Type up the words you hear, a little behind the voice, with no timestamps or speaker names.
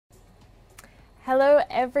Hello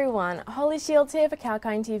everyone, Holly Shields here for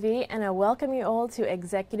𝐊𝐴𝐴 TV, and I welcome you all to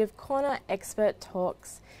Executive Corner Expert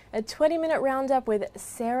Talks, a 20-minute roundup with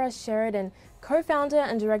Sarah Sheridan, co-founder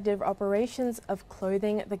and director of operations of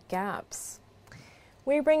Clothing the Gaps.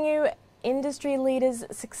 We bring you industry leaders,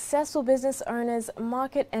 successful business owners,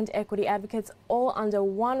 market and equity advocates all under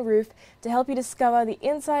one roof to help you discover the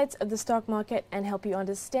insights of the stock market and help you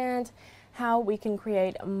understand how we can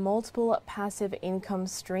create multiple passive income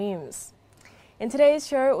streams. In today's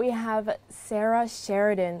show, we have Sarah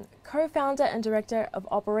Sheridan, co-founder and director of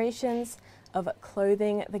operations of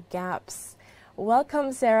Clothing the Gaps.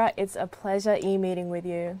 Welcome, Sarah. It's a pleasure e-meeting with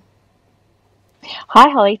you. Hi,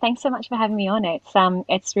 Holly. Thanks so much for having me on.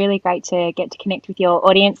 It's really great to get to connect with your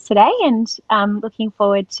audience today, and looking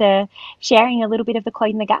forward to sharing a little bit of the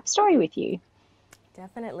Clothing the Gap story with you.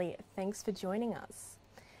 Definitely. Thanks for joining us.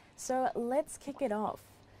 So let's kick it off.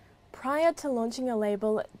 Prior to launching your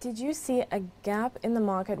label, did you see a gap in the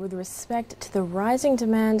market with respect to the rising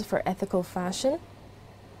demand for ethical fashion?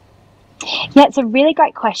 Yeah, it's a really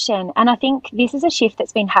great question. And I think this is a shift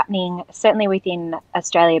that's been happening certainly within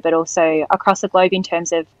Australia, but also across the globe in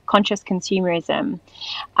terms of conscious consumerism.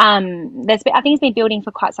 I think it's been building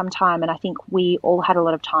for quite some time, and I think we all had a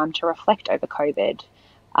lot of time to reflect over COVID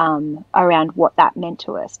around what that meant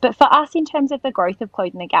to us. But for us, in terms of the growth of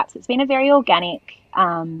Clothing the Gaps, it's been a very organic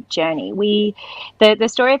journey. The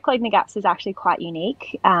story of Clothing the Gaps is actually quite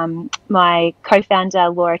unique. My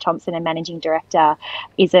co-founder, Laura Thompson, and managing director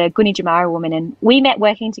is a Gunditjmara woman, and we met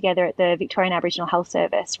working together at the Victorian Aboriginal Health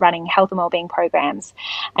Service, running health and wellbeing programs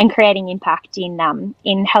and creating impact in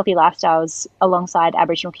healthy lifestyles alongside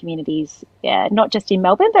Aboriginal communities, not just in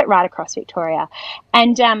Melbourne, but right across Victoria.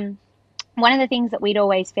 And one of the things that we'd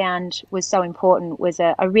always found was so important was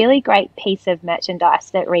a really great piece of merchandise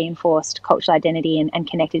that reinforced cultural identity and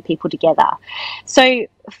connected people together. So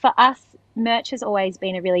for us, merch has always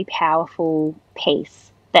been a really powerful piece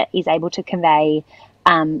that is able to convey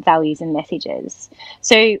values and messages.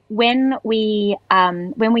 So when we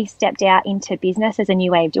stepped out into business as a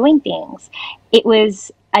new way of doing things, it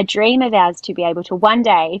was a dream of ours to be able to one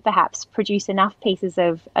day perhaps produce enough pieces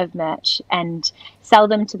of merch and sell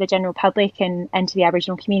them to the general public and to the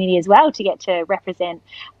Aboriginal community as well, to get to represent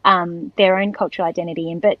their own cultural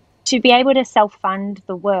identity, but to be able to self-fund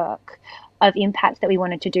the work of impact that we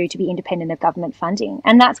wanted to do, to be independent of government funding.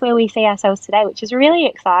 And that's where we see ourselves today, which is really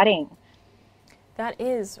exciting. That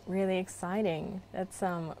is really exciting. That's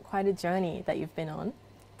quite a journey that you've been on.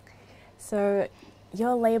 So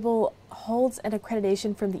your label holds an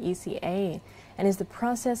accreditation from the ECA and is the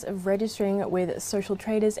process of registering with Social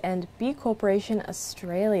Traders and B Corporation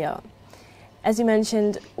Australia. As you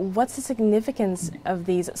mentioned, what's the significance of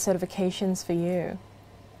these certifications for you?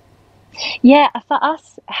 Yeah, for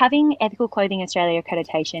us, having Ethical Clothing Australia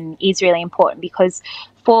accreditation is really important because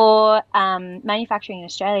for manufacturing in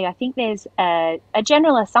Australia, I think there's a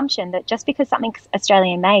general assumption that just because something's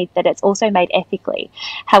Australian made, that it's also made ethically.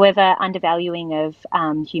 However, undervaluing of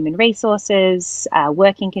human resources,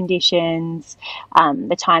 working conditions,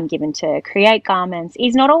 the time given to create garments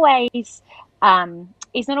is not always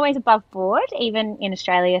above board, even in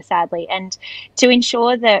Australia, sadly. And to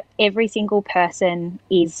ensure that every single person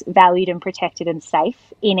is valued and protected and safe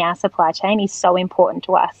in our supply chain is so important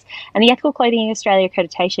to us. And the Ethical Clothing Australia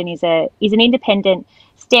accreditation is an independent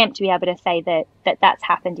stamp to be able to say that that's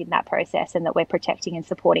happened in that process and that we're protecting and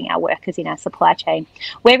supporting our workers in our supply chain.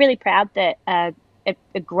 We're really proud that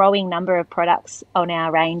a growing number of products on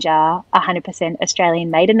our range are 100%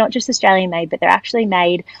 Australian made, and not just Australian made, but they're actually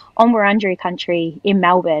made on Wurundjeri country in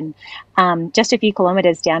Melbourne, just a few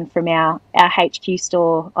kilometres down from our HQ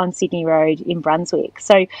store on Sydney Road in Brunswick.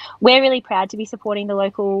 So we're really proud to be supporting the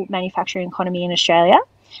local manufacturing economy in Australia,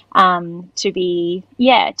 to be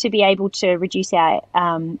able to reduce our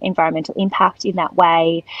environmental impact in that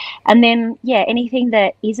way. And then anything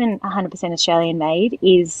that isn't 100% Australian made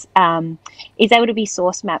is able to be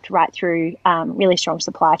source mapped right through really strong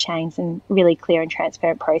supply chains and really clear and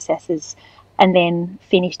transparent processes, and then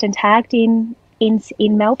finished and tagged in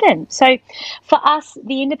Melbourne. So for us,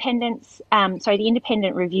 the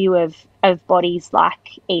independent review of bodies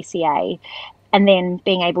like ECA, and then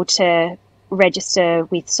being able to register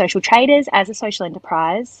with Social Traders as a social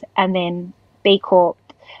enterprise, and then B Corp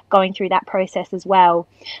going through that process as well.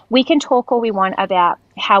 We can talk all we want about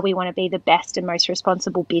how we want to be the best and most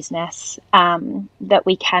responsible business that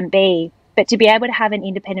we can be, but to be able to have an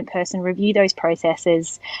independent person review those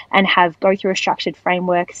processes and go through a structured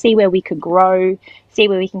framework, see where we could grow, see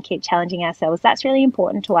where we can keep challenging ourselves, that's really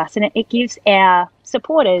important to us. And it gives our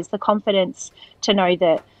supporters the confidence to know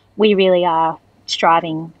that we really are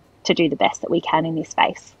striving to do the best that we can in this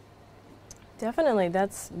space. Definitely,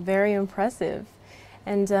 that's very impressive.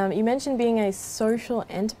 And you mentioned being a social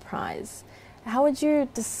enterprise. How would you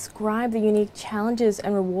describe the unique challenges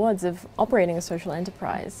and rewards of operating a social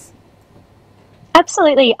enterprise?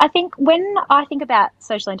 Absolutely. I think when I think about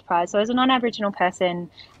social enterprise, so as a non-Aboriginal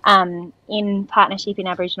person in partnership in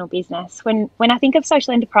Aboriginal business, when I think of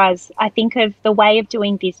social enterprise, I think of the way of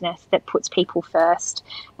doing business that puts people first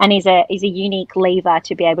and is a unique lever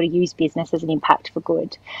to be able to use business as an impact for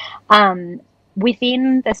good.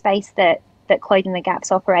 Within the space that Clothing the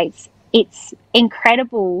Gaps operates, it's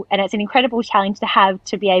incredible, and it's an incredible challenge to have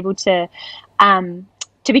to be able to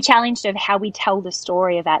be challenged of how we tell the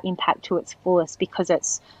story of our impact to its fullest, because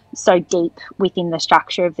it's so deep within the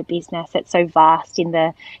structure of the business. It's so vast in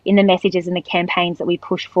the messages and the campaigns that we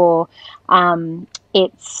push for.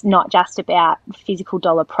 It's not just about physical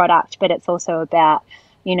dollar product, but it's also about,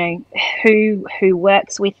 you know, who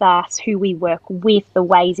works with us, who we work with, the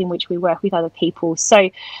ways in which we work with other people. So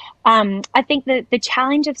I think that the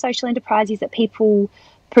challenge of social enterprise is that people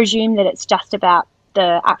presume that it's just about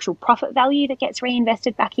the actual profit value that gets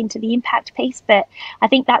reinvested back into the impact piece. But I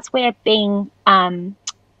think that's where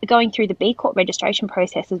going through the B Corp registration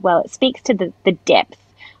process as well, it speaks to the depth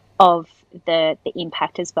of the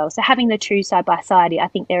impact as well. So having the two side by side, I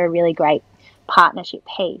think they're a really great partnership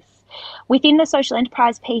piece. Within the social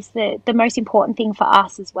enterprise piece, the most important thing for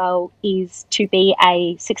us as well is to be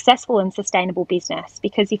a successful and sustainable business,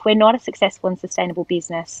 because if we're not a successful and sustainable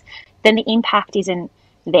business, then the impact isn't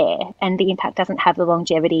there, and the impact doesn't have the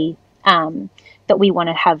longevity that we want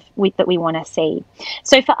to have, that we want to see.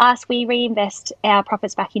 So for us, we reinvest our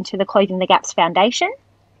profits back into the Clothing the Gaps Foundation.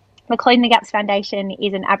 The Clothing the Gaps Foundation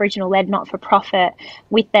is an Aboriginal-led not-for-profit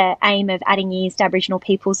with the aim of adding years to Aboriginal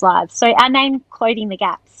people's lives. So our name, Clothing the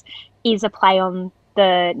Gaps, is a play on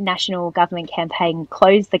the national government campaign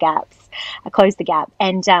Close the Gaps, Close the Gap.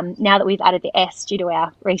 And now that we've added the S due to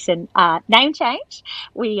our recent name change,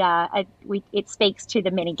 it speaks to the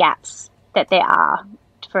many gaps that there are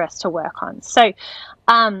for us to work on. So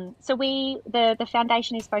the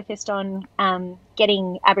foundation is focused on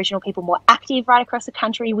getting Aboriginal people more active right across the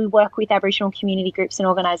country. We work with Aboriginal community groups and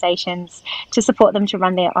organisations to support them to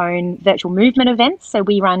run their own virtual movement events. So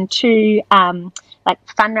we run two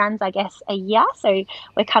fun runs, I guess, a year. So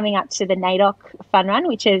we're coming up to the NAIDOC fun run,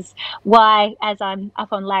 which is why, as I'm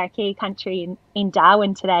up on Larrakia country in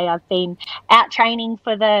Darwin today, I've been out training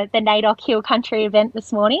for the NAIDOC Hill Country event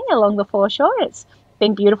this morning along the foreshore. It's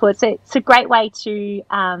been beautiful. It's a great way to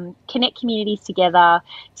connect communities together,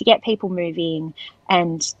 to get people moving,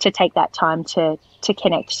 and to take that time to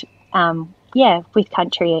connect with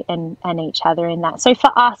country and each other in that. So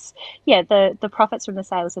for us, the profits from the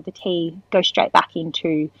sales of the tea go straight back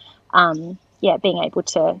into being able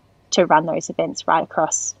to run those events right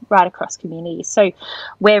across communities. So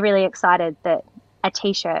we're really excited that a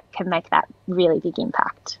t-shirt can make that really big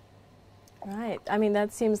impact. Right. I mean,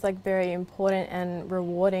 that seems like very important and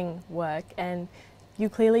rewarding work, and you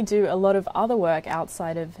clearly do a lot of other work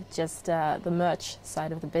outside of just the merch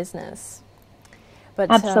side of the business. But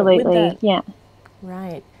absolutely, yeah.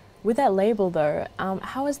 Right. With that label, though,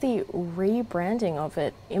 how has the rebranding of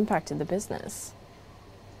it impacted the business?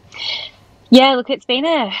 Yeah, look, it's been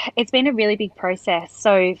a really big process.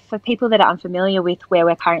 So for people that are unfamiliar with where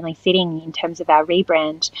we're currently sitting in terms of our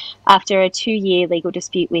rebrand, after a 2-year legal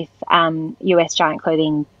dispute with US giant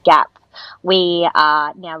clothing Gap, we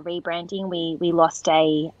are now rebranding. We lost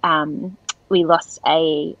a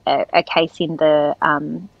case in the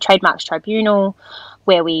Trademarks Tribunal,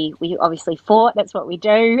 where we obviously fought. That's what we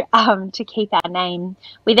do, to keep our name.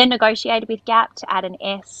 We then negotiated with Gap to add an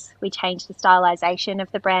S. We changed the stylisation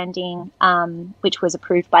of the branding, which was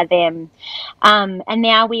approved by them. And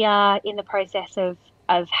now we are in the process of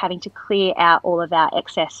having to clear out all of our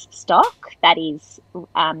excess stock that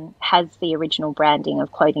has the original branding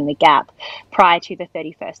of Clothing the Gap prior to the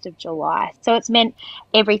 31st of July. So it's meant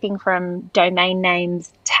everything from domain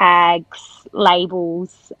names, tags,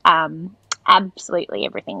 labels, absolutely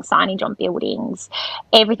everything, signage on buildings,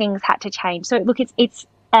 everything's had to change. So look, it's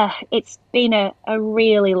been a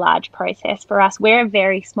really large process for us. We're a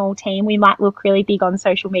very small team. We might look really big on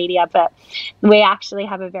social media, but we actually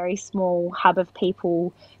have a very small hub of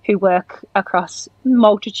people who work across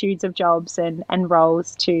multitudes of jobs and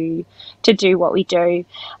roles to do what we do.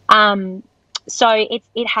 So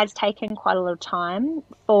it has taken quite a lot of time.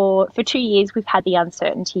 For 2 years, we've had the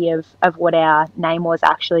uncertainty of what our name was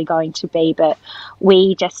actually going to be, but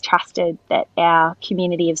we just trusted that our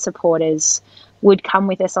community of supporters would come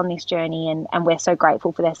with us on this journey, and we're so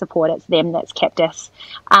grateful for their support. It's them that's kept us,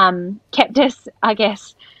 I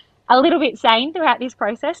guess, a little bit sane throughout this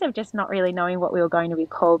process of just not really knowing what we were going to be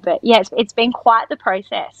called. But yeah, it's been quite the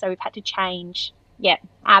process. So we've had to change,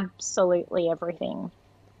 absolutely everything.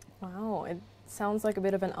 Wow, it sounds like a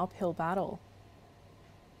bit of an uphill battle.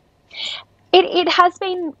 It has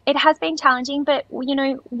been challenging, but you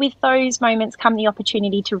know, with those moments come the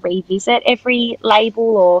opportunity to revisit every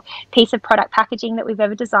label or piece of product packaging that we've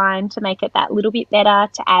ever designed to make it that little bit better,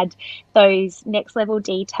 to add those next level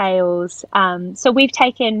details. So we've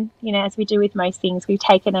taken, you know, as we do with most things, we've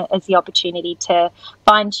taken it as the opportunity to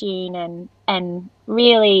fine tune and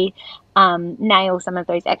really nail some of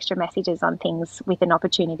those extra messages on things with an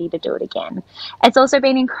opportunity to do it again. It's also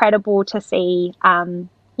been incredible to see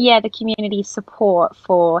the community support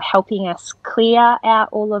for helping us clear out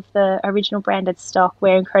all of the original branded stock.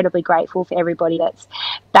 We're incredibly grateful for everybody that's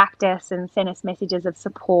backed us and sent us messages of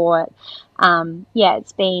support.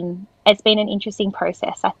 It's been an interesting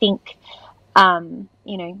process. I think,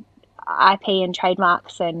 you know, IP and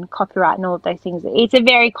trademarks and copyright and all of those things, it's a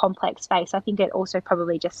very complex space. I think it also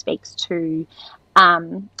probably just speaks to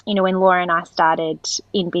you know, when Laura and I started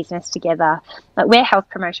in business together, like, we're health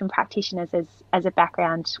promotion practitioners as a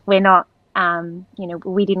background. We're not, you know,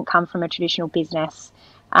 we didn't come from a traditional business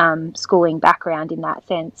schooling background in that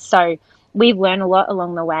sense. So we've learned a lot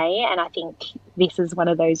along the way, and I think this is one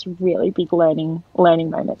of those really big learning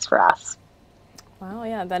moments for us. Wow,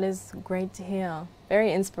 yeah, that is great to hear.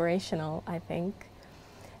 Very inspirational, I think.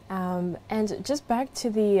 And just back to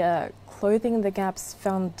the Clothing the Gap's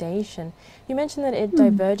foundation, you mentioned that it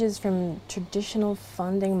diverges from traditional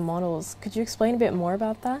funding models. Could you explain a bit more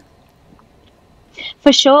about that?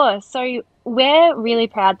 For sure. So we're really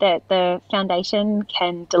proud that the foundation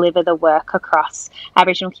can deliver the work across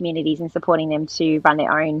Aboriginal communities and supporting them to run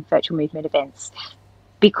their own virtual movement events,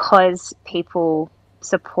 because people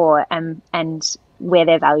support and wear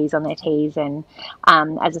their values on their tees, and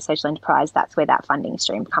as a social enterprise, that's where that funding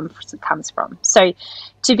stream comes from. So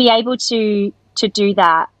to be able to do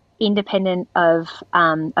that independent of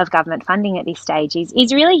government funding at this stage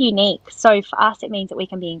is really unique. So for us, it means that we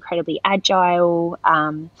can be incredibly agile.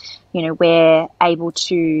 You know, we're able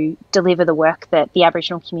to deliver the work that the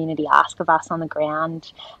Aboriginal community ask of us on the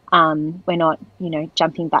ground. We're not, you know,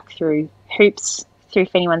 jumping back through hoops.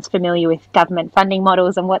 If anyone's familiar with government funding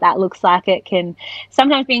models and what that looks like, it can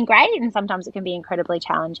sometimes be great and sometimes it can be incredibly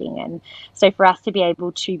challenging. And so for us to be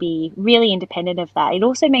able to be really independent of that, it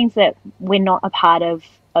also means that we're not a part of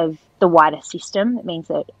the wider system. It means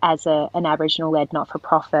that as an Aboriginal-led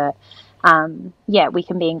not-for-profit, we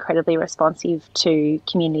can be incredibly responsive to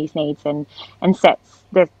communities' needs and sets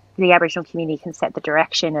the Aboriginal community can set the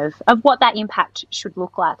direction of what that impact should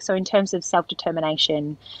look like. So in terms of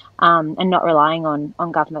self-determination and not relying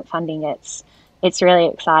on government funding, it's really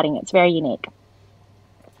exciting. It's very unique.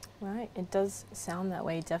 Right, it does sound that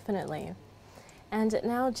way, definitely. And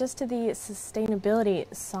now just to the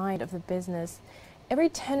sustainability side of the business, every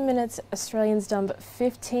 10 minutes Australians dump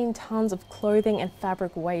 15 tonnes of clothing and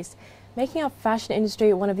fabric waste, making our fashion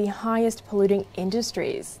industry one of the highest polluting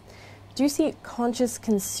industries. Do you see conscious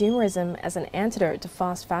consumerism as an antidote to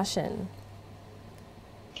fast fashion?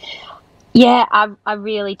 Yeah, I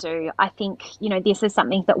really do. I think, you know, this is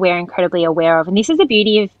something that we're incredibly aware of. And this is the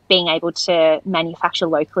beauty of being able to manufacture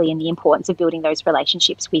locally and the importance of building those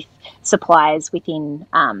relationships with suppliers within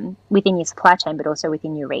your supply chain, but also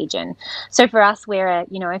within your region. So for us, we're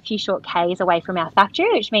a few short Ks away from our factory,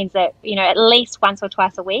 which means that, you know, at least once or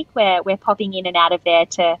twice a week, we're popping in and out of there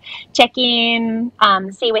to check in,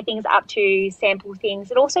 see where things are up to, sample things.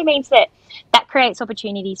 It also means that creates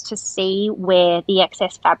opportunities to see where the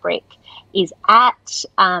excess fabric is at,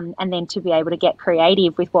 and then to be able to get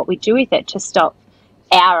creative with what we do with it to stop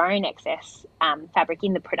our own excess fabric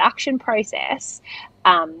in the production process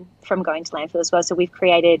from going to landfill as well. So we've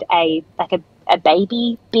created a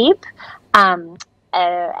baby bib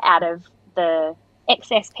out of the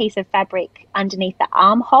excess piece of fabric underneath the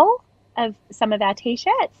armhole of some of our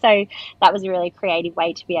t-shirts. So that was a really creative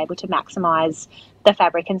way to be able to maximise the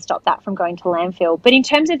fabric and stop that from going to landfill. But in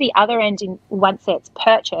terms of the other end, once it's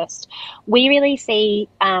purchased, we really see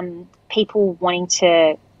people wanting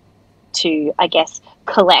to I guess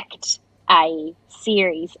our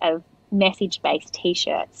series of message-based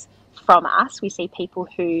t-shirts from us. We see people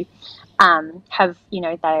who have, you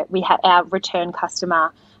know, we have our return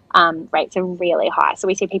customer rates are really high. So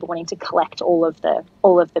we see people wanting to collect all of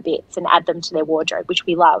the bits and add them to their wardrobe, which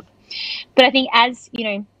we love. But I think, as you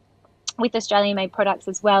know, with Australian-made products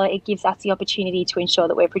as well, it gives us the opportunity to ensure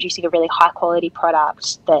that we're producing a really high-quality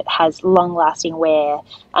product that has long-lasting wear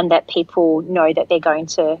and that people know that they're going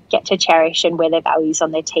to get to cherish and wear their values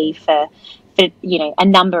on their tee for you know, a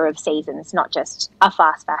number of seasons, not just a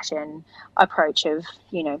fast fashion approach of,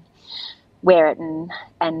 you know, wear it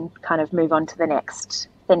and kind of move on to the next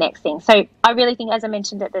thing. So I really think, as I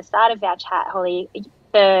mentioned at the start of our chat, Holly,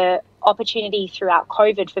 the opportunity throughout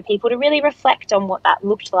COVID for people to really reflect on what that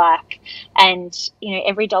looked like, and, you know,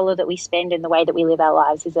 every dollar that we spend in the way that we live our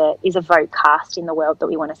lives is a vote cast in the world that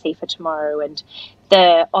we want to see for tomorrow, and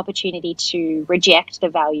the opportunity to reject the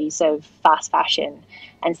values of fast fashion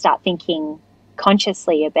and start thinking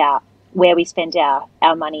consciously about where we spend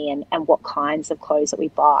our money and what kinds of clothes that we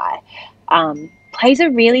buy, plays a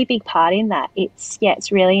really big part in that.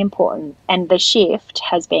 It's really important, and the shift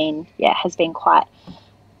has been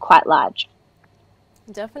quite large.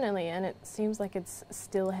 Definitely, and it seems like it's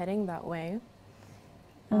still heading that way.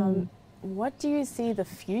 What do you see the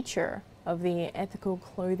future of the ethical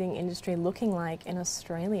clothing industry looking like in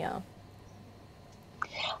Australia?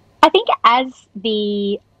 I think as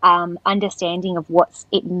the understanding of what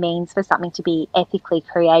it means for something to be ethically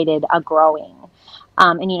created are growing,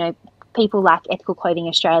 and, you know, people like Ethical Clothing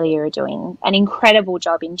Australia are doing an incredible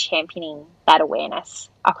job in championing that awareness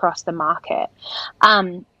across the market.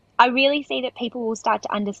 I really see that people will start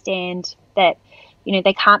to understand that, you know,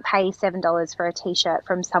 they can't pay $7 for a t-shirt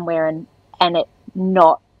from somewhere and it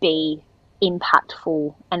not be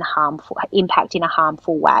impactful and impact in a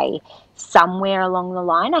harmful way somewhere along the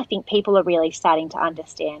line. I think people are really starting to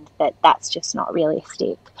understand that that's just not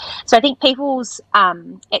realistic. So I think people's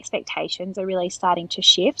expectations are really starting to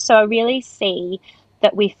shift. So I really see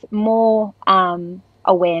that with more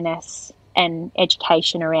awareness and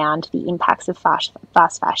education around the impacts of fast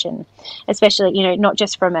fashion, especially, you know, not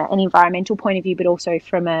just from an environmental point of view, but also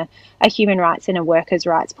from a human rights and a workers'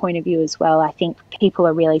 rights point of view as well. I think people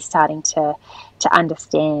are really starting to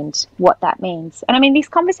understand what that means. And I mean, this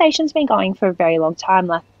conversation's been going for a very long time.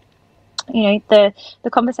 Like, you know, the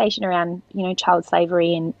conversation around, you know, child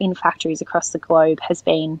slavery in factories across the globe has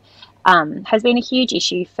been a huge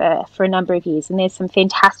issue for a number of years. And there's some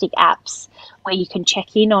fantastic apps where you can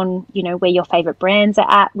check in on, you know, where your favorite brands are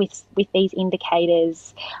at with these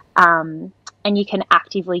indicators, and you can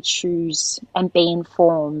actively choose and be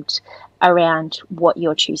informed around what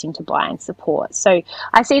you're choosing to buy and support. So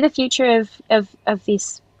I see the future of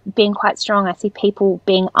this being quite strong. I see people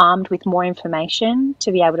being armed with more information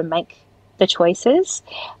to be able to make the choices.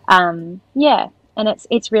 And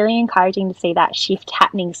it's really encouraging to see that shift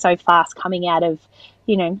happening so fast coming out of,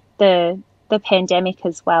 you know, the pandemic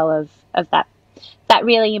as well, of that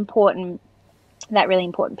really important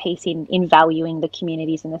piece in valuing the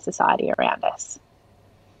communities and the society around us.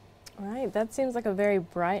 Right, that seems like a very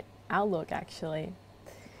bright outlook, actually.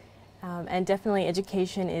 And definitely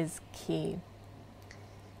education is key.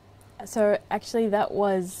 So actually that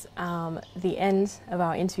was the end of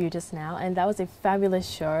our interview just now, and that was a fabulous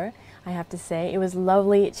show, I have to say. It was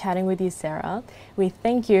lovely chatting with you, Sarah. We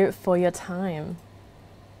thank you for your time.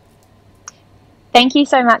 Thank you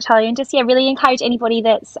so much, Holly. And just, really encourage anybody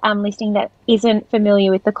that's listening that isn't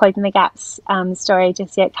familiar with the Clothing the Gap's story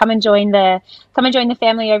just yet. Come and join the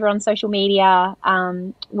family over on social media.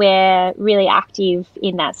 We're really active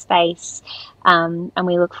in that space, and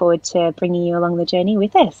we look forward to bringing you along the journey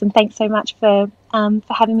with us. And thanks so much for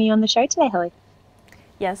having me on the show today, Holly.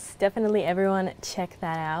 Yes, definitely everyone check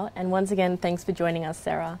that out. And once again, thanks for joining us,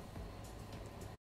 Sarah.